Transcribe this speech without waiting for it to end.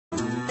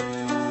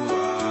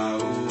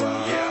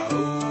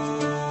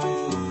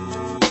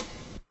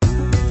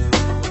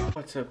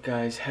What's up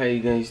guys, how you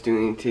guys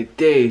doing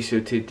today? So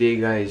today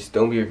guys,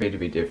 don't be afraid to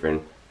be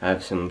different,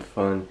 have some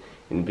fun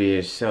and be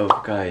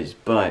yourself guys.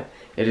 But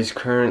it is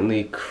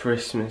currently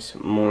Christmas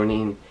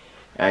morning.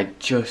 I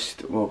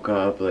just woke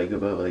up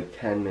about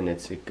 10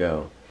 minutes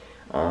ago.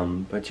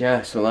 But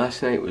yeah, so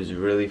last night was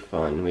really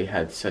fun. We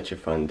had such a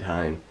fun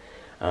time.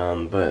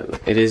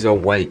 But it is a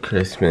white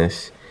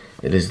Christmas.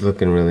 It is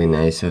looking really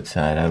nice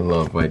outside. I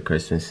love white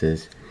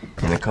Christmases.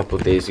 And a couple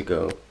days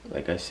ago,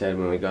 like I said,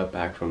 when we got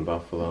back from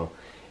Buffalo,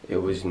 it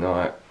was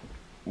not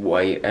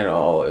white at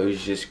all. It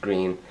was just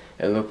green.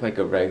 It looked like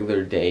a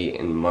regular day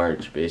in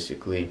March,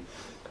 basically.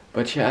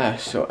 But yeah,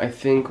 so I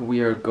think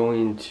we are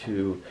going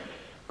to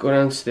go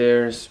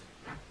downstairs,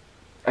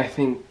 I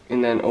think,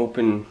 and then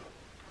open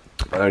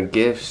our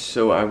gifts.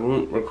 So I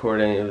won't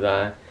record any of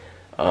that,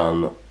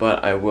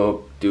 but I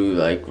will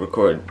do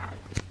record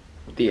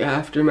the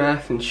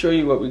aftermath and show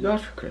you what we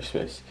got for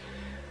Christmas.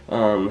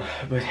 But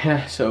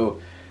yeah, so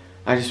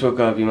I just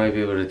woke up. You might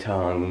be able to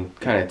tell I'm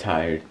kind of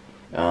tired.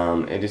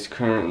 It is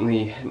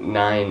currently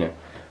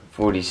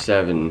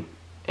 9:47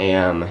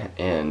 a.m.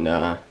 and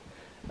I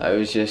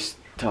was just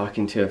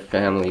talking to a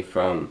family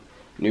from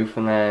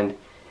Newfoundland,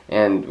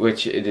 and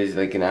which it is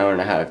like an hour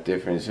and a half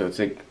difference, so it's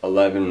like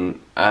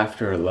 11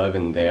 after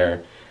 11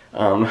 there.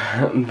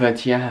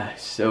 But yeah,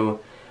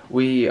 so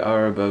we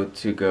are about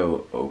to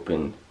go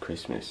open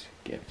Christmas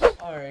gifts.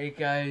 Alright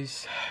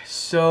guys,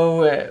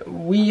 so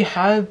we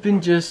have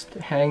been just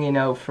hanging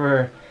out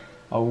for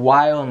a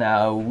while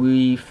now.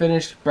 We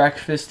finished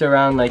breakfast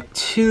around like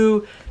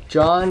 2.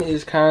 John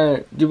is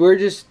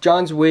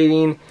John's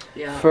waiting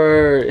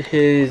for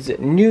his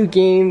new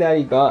game that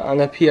he got on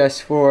the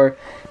PS4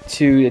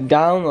 to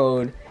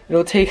download.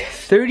 It'll take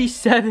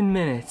 37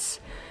 minutes.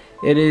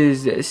 It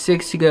is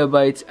 6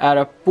 gigabytes out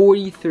of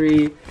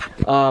 43.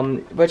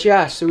 But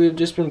yeah, so we've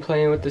just been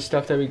playing with the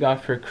stuff that we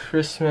got for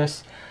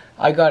Christmas.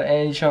 I got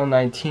NHL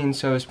 19,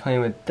 so I was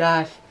playing with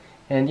that.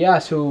 And yeah,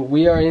 so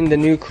we are in the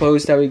new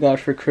clothes that we got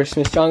for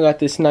Christmas. John got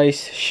this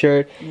nice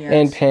shirt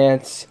and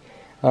pants.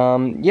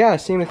 Yeah,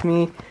 same with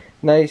me.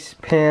 Nice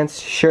pants,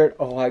 shirt.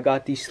 Oh, I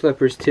got these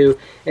slippers too.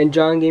 And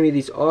John gave me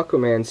these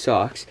Aquaman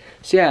socks.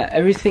 So yeah,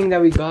 everything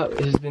that we got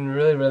has been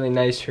really, really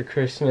nice for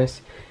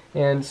Christmas.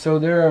 And so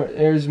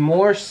there's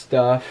more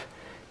stuff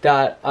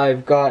that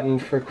I've gotten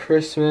for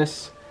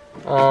Christmas.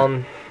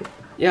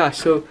 Yeah,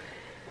 so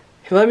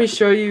let me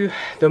show you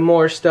the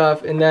more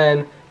stuff, and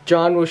then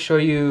John will show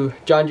you.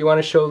 John, do you want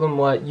to show them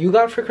what you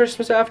got for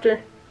Christmas after?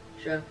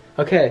 Sure.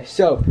 Okay,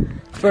 so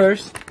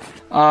first,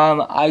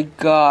 I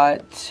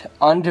got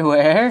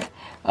underwear.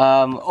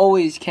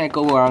 Always can't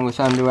go wrong with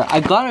underwear. I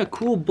got a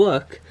cool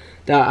book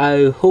that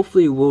I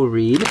hopefully will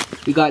read.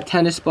 We got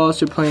tennis balls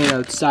for playing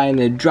outside in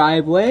the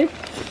driveway.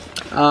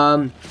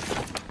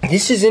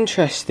 This is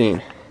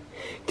interesting.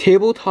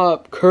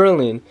 Tabletop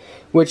curling,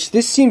 which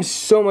this seems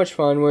so much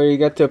fun, where you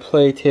get to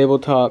play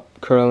tabletop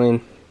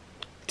curling.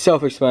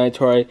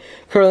 Self-explanatory.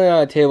 Curling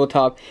on a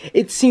tabletop.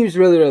 It seems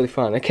really, really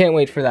fun. I can't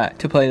wait for that,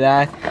 to play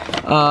that.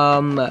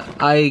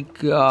 I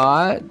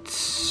got,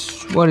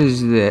 what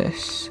is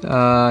this?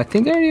 I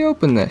think I already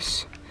opened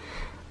this.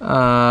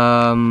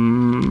 I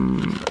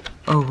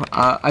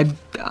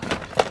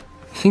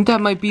think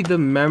that might be the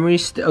memory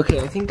stick.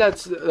 Okay, I think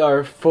that's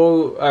our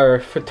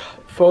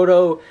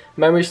photo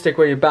memory stick,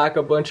 where you back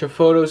a bunch of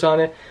photos on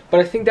it.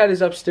 But I think that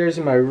is upstairs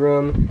in my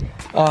room.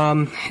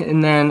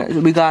 And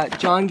then we got,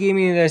 John gave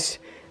me this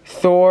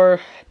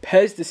Thor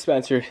Pez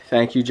dispenser.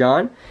 Thank you,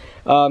 John.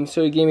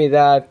 So he gave me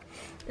that,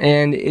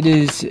 and it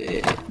is,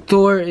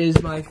 Thor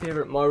is my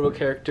favorite Marvel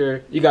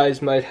character. You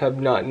guys might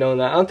have not known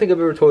that. I don't think I've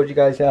ever told you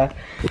guys that.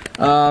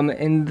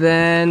 And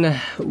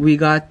then we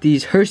got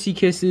these Hershey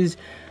Kisses.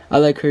 I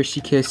like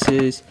Hershey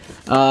Kisses.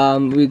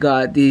 We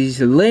got these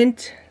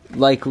Lindt.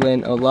 Like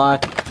Lindt a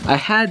lot. I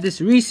had this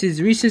Reese's.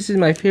 Reese's is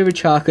my favorite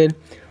chocolate.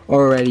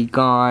 Already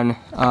gone.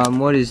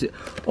 What is it?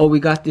 Oh,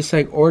 we got this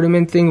like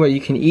ornament thing where you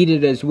can eat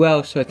it as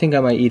well, so I think I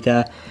might eat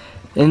that.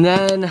 And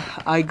then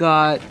I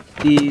got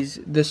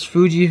this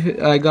Fuji.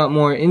 I got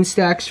more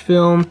Instax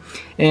film,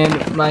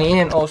 and my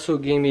aunt also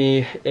gave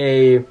me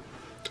a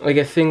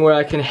thing where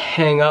I can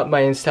hang up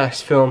my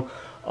Instax film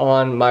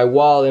on my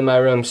wall in my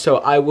room. So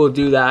I will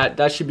do that.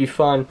 That should be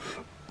fun.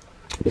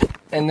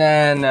 And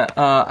then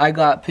I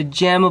got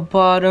pajama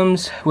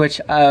bottoms, which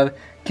I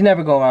can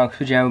never go wrong with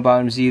pajama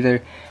bottoms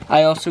either.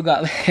 I also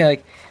got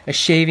like a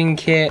shaving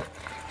kit.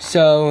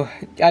 So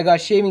I got a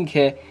shaving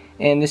kit,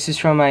 and this is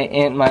from my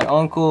aunt and my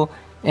uncle,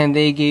 and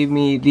they gave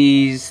me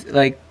these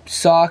like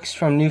socks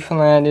from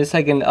Newfoundland. It's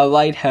like a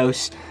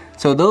lighthouse.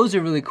 So those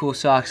are really cool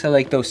socks. I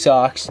like those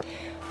socks.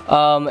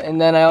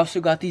 And then I also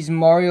got these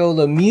Mario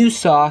Lemieux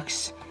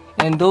socks,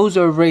 and those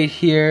are right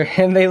here,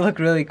 and they look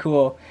really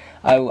cool.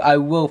 I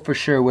will for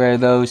sure wear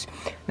those.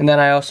 And then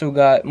I also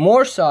got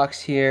more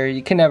socks here.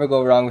 You can never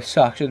go wrong with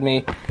socks with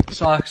me.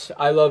 Socks,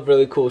 I love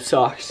really cool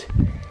socks.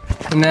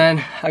 And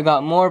then I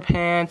got more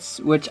pants,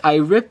 which I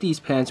ripped these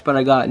pants, but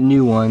I got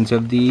new ones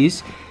of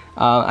these.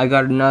 I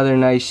got another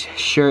nice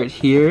shirt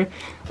here.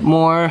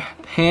 More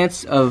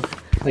pants of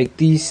like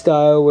these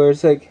style, where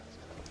it's like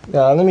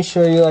Let me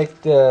show you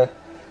like the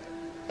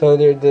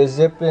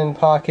zip-in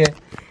pocket,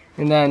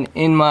 and then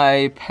in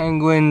my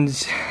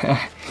penguins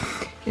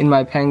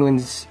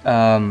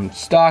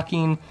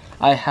stocking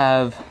I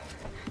have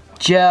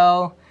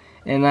gel,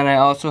 and then I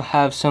also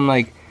have some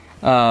like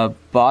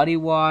body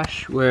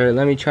wash. Where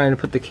let me try and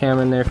put the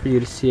camera in there for you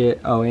to see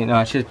it. Oh wait, no,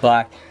 it's just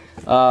black.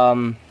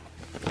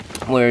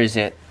 Where is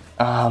it?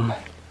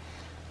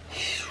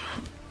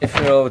 If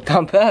it'll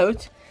dump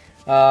out,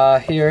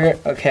 here.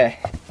 Okay,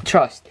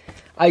 trust.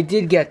 I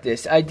did get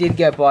this. I did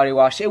get body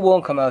wash. It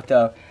won't come out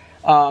though.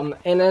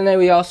 And then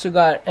we also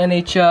got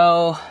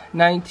NHL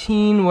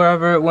 19,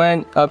 wherever it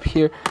went, up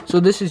here. So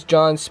this is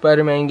John's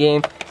Spider-Man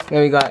game.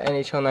 Then we got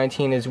NHL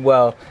 19 as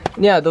well.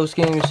 Yeah, those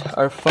games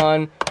are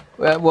fun.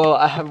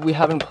 Well, we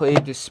haven't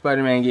played this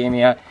Spider-Man game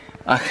yet,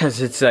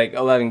 because it's like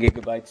 11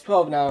 gigabytes,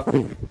 12 now.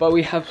 But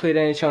we have played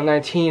NHL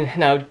 19.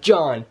 Now,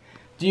 John,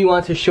 do you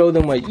want to show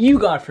them what you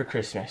got for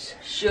Christmas?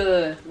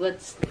 Sure,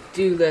 let's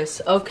do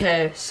this.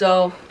 Okay,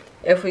 so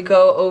if we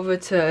go over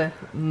to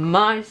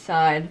my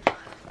side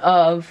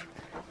of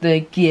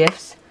the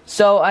gifts,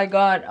 so I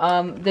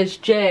got this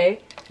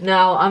J.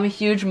 Now, I'm a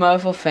huge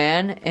Marvel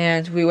fan,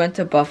 and we went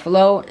to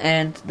Buffalo,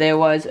 and there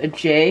was a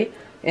J,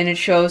 and it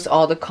shows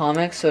all the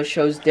comics. So it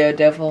shows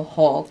Daredevil,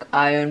 Hulk,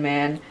 Iron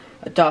Man,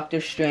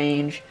 Doctor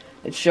Strange.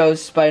 It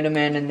shows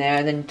Spider-Man in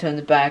there. Then you turn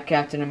the back,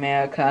 Captain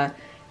America,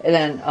 and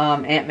then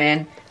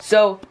Ant-Man.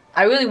 So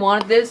I really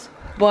wanted this,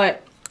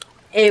 but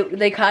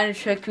they kind of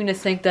tricked me to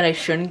think that I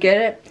shouldn't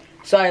get it.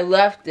 So I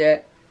left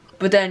it.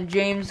 But then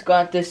James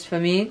got this for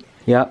me.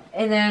 Yep.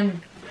 And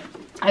then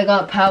I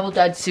got Pavel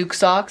Datsuk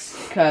socks,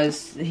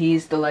 because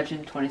he's the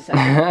Legend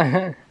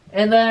 27.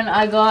 And then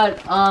I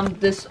got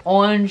this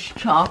orange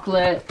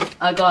chocolate.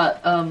 I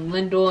got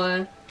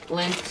Lindor,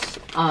 Lynx,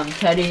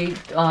 Teddy.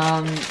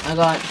 I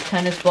got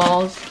tennis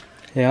balls,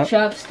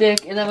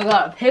 chapstick, and then we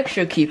got a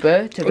picture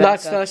keeper to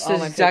back up that's all the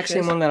my exact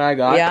pictures. same one that I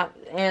got. Yeah,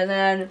 and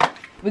then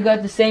we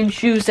got the same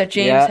shoes that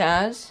James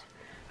has,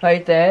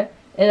 right there.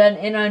 And then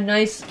in a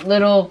nice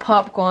little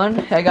popcorn,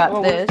 I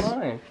got this.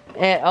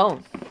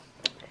 And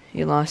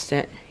he lost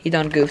it. He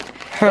done goofed.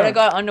 But I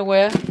got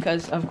underwear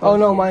because of course. Oh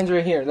no, mine's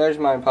right here. There's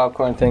my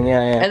popcorn thing.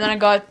 Yeah. And then I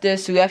got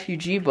this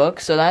refugee book,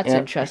 so that's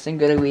interesting.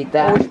 Gonna read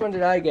that. Oh, which one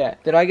did I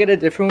get? Did I get a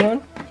different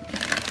one?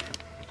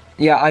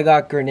 Yeah, I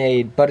got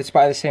Grenade, but it's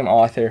by the same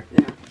author. Yeah.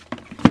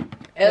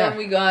 And then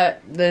we got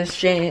the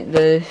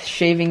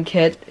shaving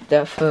kit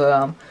that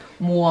for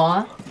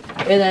moi.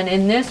 And then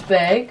in this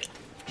bag,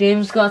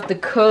 James got the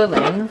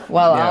curling,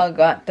 while I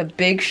got the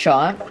big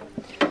shot.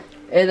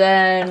 And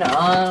then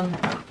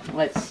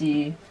let's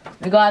see.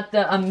 We got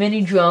a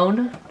mini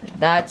drone.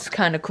 That's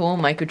kind of cool.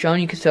 Micro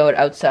drone. You can throw it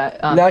outside.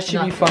 That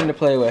should be fun to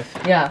play with.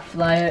 Yeah,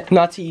 fly it.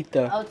 Not to eat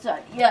though.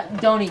 Outside. Yeah,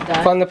 don't eat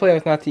that. Fun to play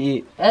with, not to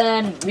eat. And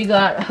then we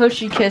got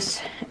Hershey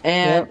Kiss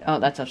and oh,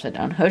 that's upside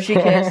down. Hershey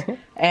Kiss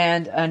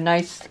and a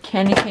nice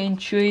candy cane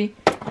tree.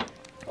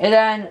 And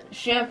then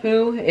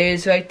shampoo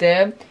is right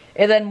there.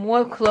 And then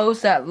more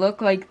clothes that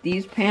look like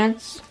these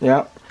pants.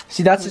 Yeah.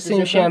 See, that's the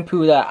same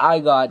shampoo that I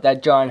got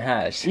that John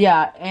has.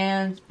 Yeah,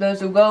 and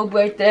there's a robe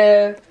right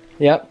there.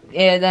 Yep.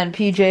 And then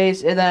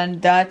PJs, and then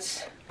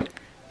that's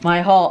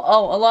my haul.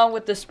 Oh, along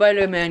with the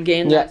Spider-Man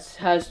game that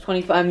has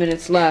 25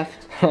 minutes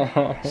left.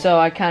 So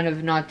I kind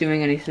of not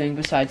doing anything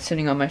besides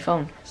sitting on my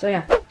phone. So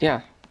yeah.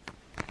 Yeah.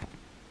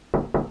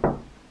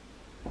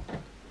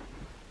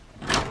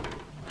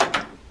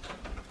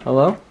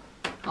 Hello?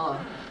 Hello.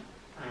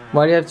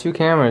 Why do you have two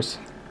cameras?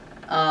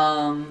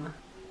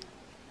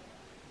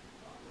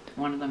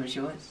 One of them is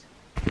yours.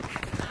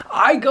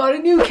 I got a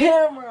new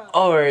camera!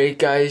 Alright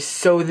guys,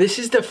 so this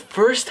is the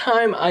first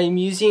time I'm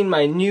using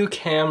my new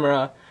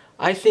camera.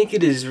 I think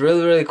it is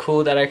really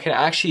cool that I can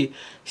actually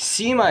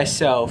see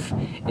myself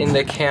in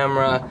the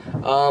camera.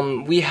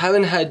 We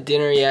haven't had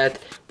dinner yet,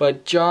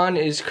 but John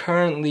is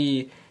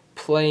currently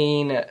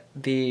playing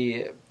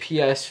the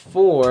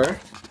PS4.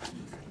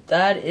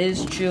 That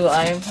is true.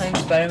 I am playing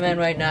Spider-Man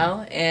right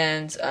now,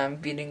 and I'm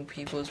beating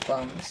people's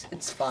bums.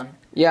 It's fun.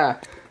 Yeah,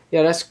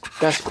 that's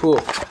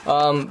cool.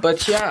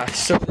 But yeah,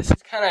 so this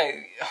is kind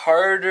of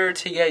harder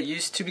to get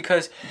used to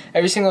because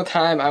every single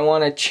time I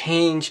want to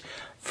change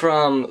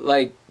from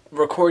like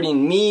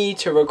recording me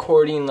to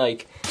recording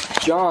like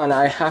John,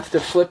 I have to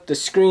flip the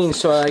screen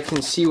so I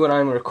can see what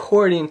I'm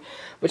recording.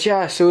 But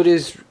yeah, so it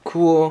is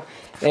cool.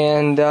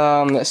 And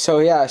so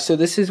yeah, so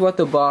this is what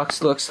the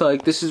box looks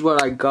like. This is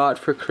what I got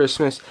for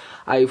Christmas.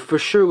 I for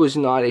sure was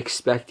not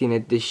expecting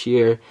it this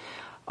year.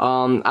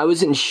 I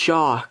was in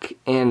shock,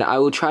 and I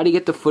will try to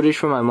get the footage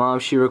from my mom.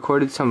 She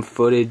recorded some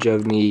footage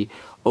of me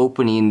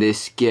opening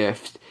this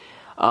gift,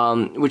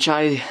 which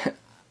I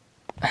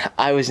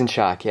was in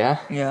shock, yeah?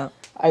 Yeah.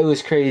 I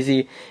was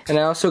crazy. And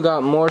I also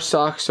got more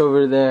socks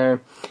over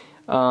there.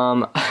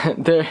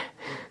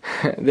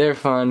 They're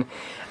fun.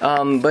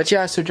 But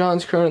yeah, so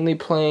John's currently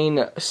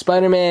playing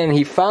Spider-Man.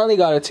 He finally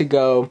got it to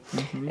go.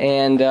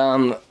 And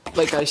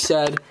like I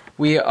said,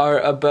 we are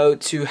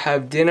about to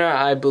have dinner,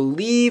 I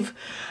believe.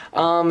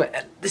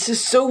 This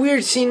is so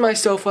weird seeing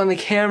myself on the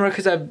camera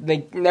because I've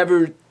like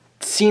never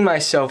seen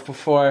myself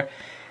before.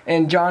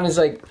 And John is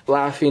like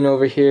laughing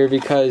over here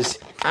because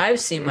I've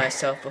seen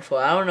myself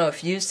before. I don't know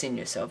if you've seen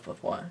yourself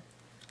before.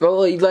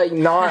 well, like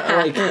not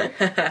like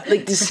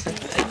this.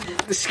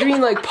 The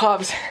screen like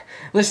pops.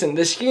 Listen,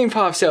 the screen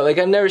pops out. Like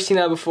I've never seen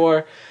that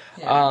before.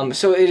 Yeah.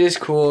 So it is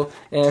cool,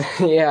 and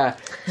yeah.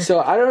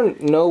 So I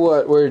don't know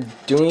what we're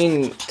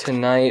doing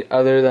tonight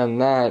other than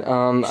that.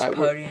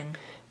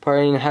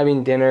 Partying,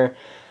 having dinner,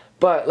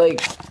 but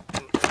like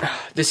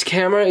this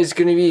camera is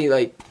gonna be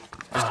like.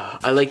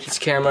 I like this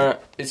camera.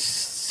 It's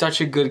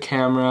such a good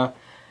camera.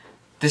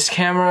 This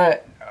camera,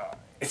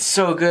 it's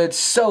so good.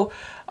 So,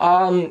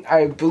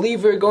 I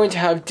believe we're going to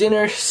have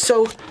dinner.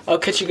 So, I'll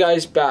catch you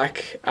guys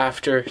back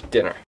after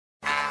dinner.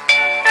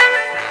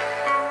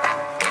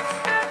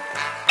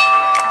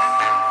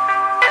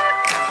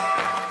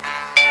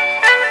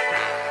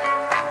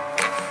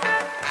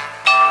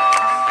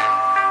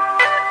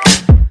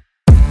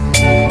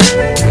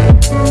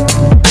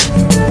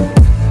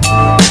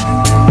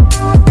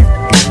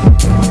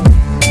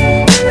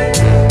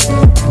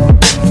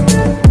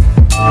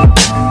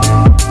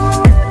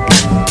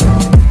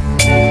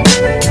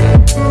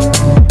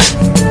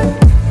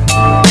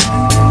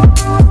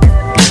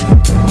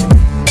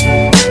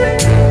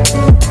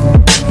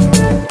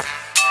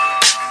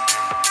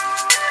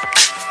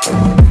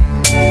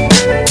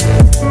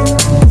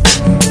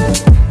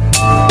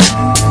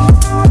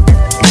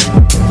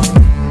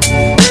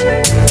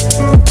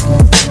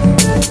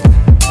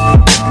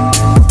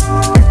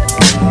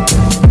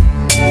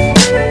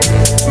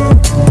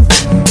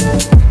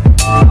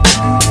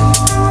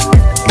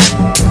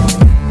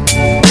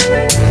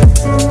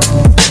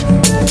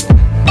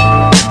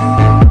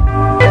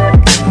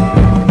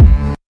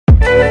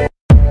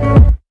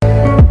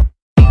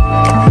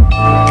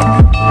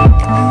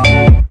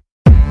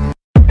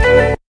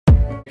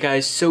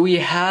 Guys, so we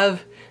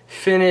have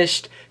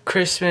finished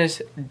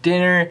Christmas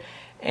dinner,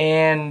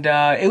 and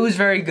it was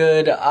very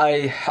good.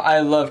 I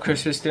love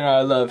Christmas dinner.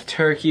 I love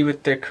turkey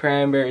with the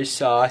cranberry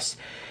sauce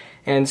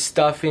and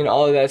stuffing.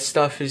 All of that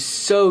stuff is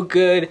so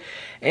good.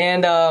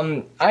 And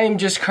I am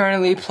just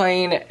currently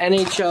playing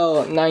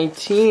NHL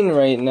 19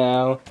 right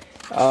now.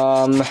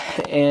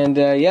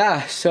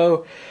 Yeah,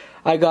 so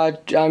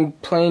I'm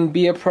playing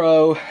Be a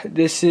Pro.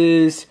 This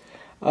is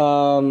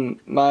my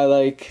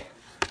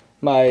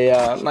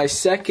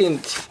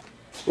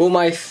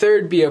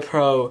third Be a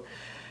Pro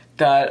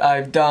that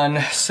I've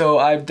done. So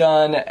I've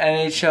done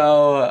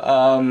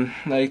NHL,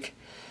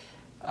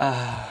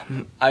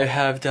 I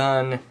have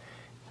done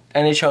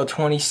NHL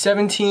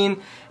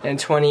 2017 and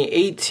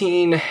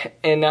 2018,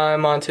 and now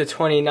I'm on to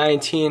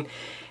 2019.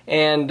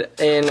 And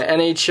in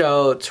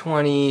NHL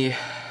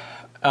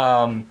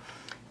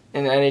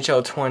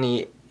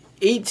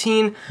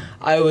 2018,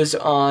 I was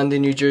on the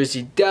New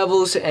Jersey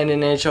Devils, and in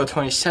NHL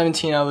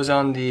 2017, I was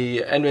on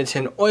the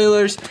Edmonton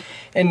Oilers,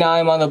 and now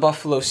I'm on the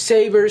Buffalo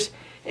Sabres.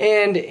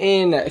 And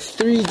in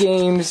 3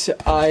 games,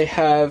 I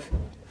have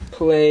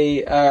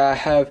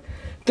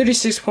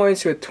 36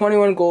 points with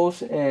 21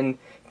 goals and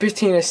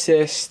 15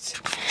 assists.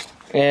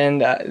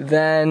 And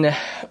then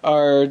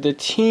the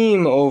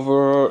team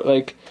over,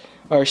 like,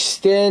 our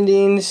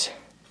standings,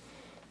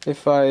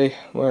 if I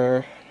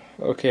were,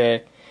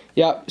 okay.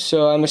 Yep,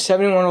 so I'm a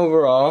 71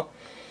 overall,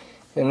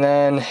 and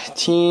then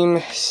team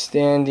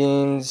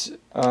standings,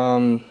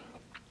 if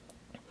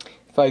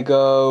I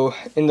go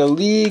in the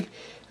league,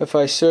 if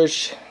I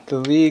search the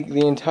league,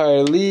 the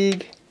entire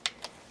league,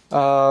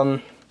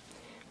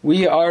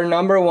 we are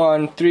number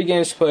 1, 3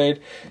 games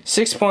played,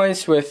 6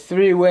 points with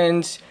 3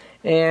 wins,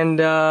 and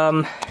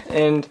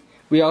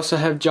we also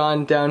have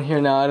John down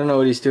here now. I don't know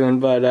what he's doing,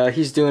 but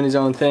he's doing his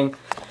own thing.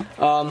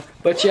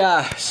 But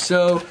yeah,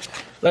 so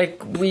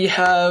like we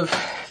have.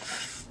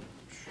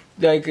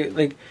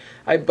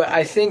 But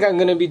I think I'm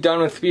gonna be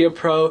done with Be a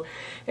Pro,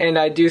 and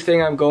I do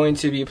think I'm going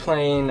to be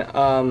playing.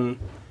 I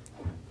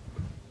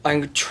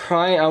want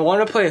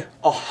to play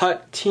a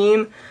hut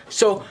team,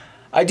 so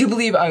I do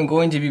believe I'm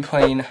going to be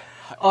playing.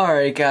 All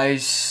right,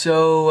 guys.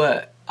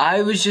 So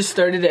I was just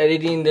started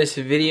editing this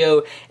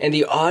video, and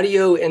the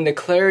audio and the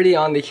clarity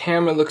on the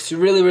camera looks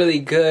really, really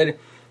good.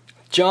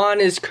 John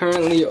is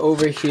currently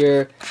over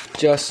here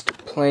just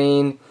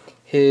playing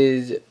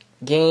his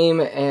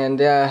game, and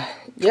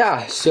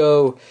yeah,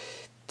 so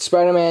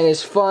Spider-Man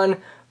is fun,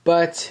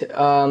 but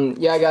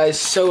yeah, guys,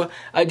 so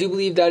I do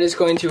believe that is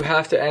going to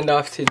have to end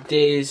off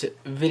today's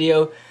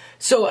video.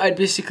 So I'd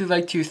basically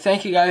like to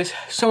thank you guys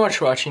so much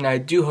for watching. I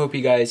do hope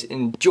you guys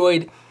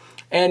enjoyed,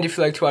 and if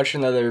you'd like to watch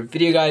another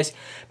video, guys,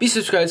 be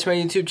subscribed to my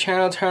YouTube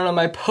channel, turn on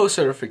my post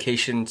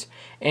notifications,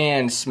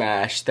 and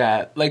smash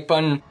that like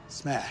button.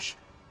 Smash.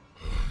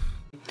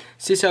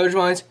 Stay savage,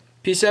 ones.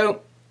 Peace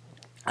out.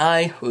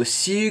 I will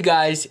see you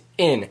guys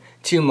in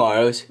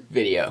tomorrow's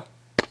video.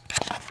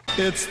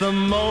 It's the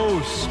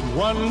most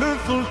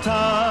wonderful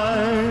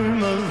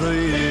time of the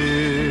year.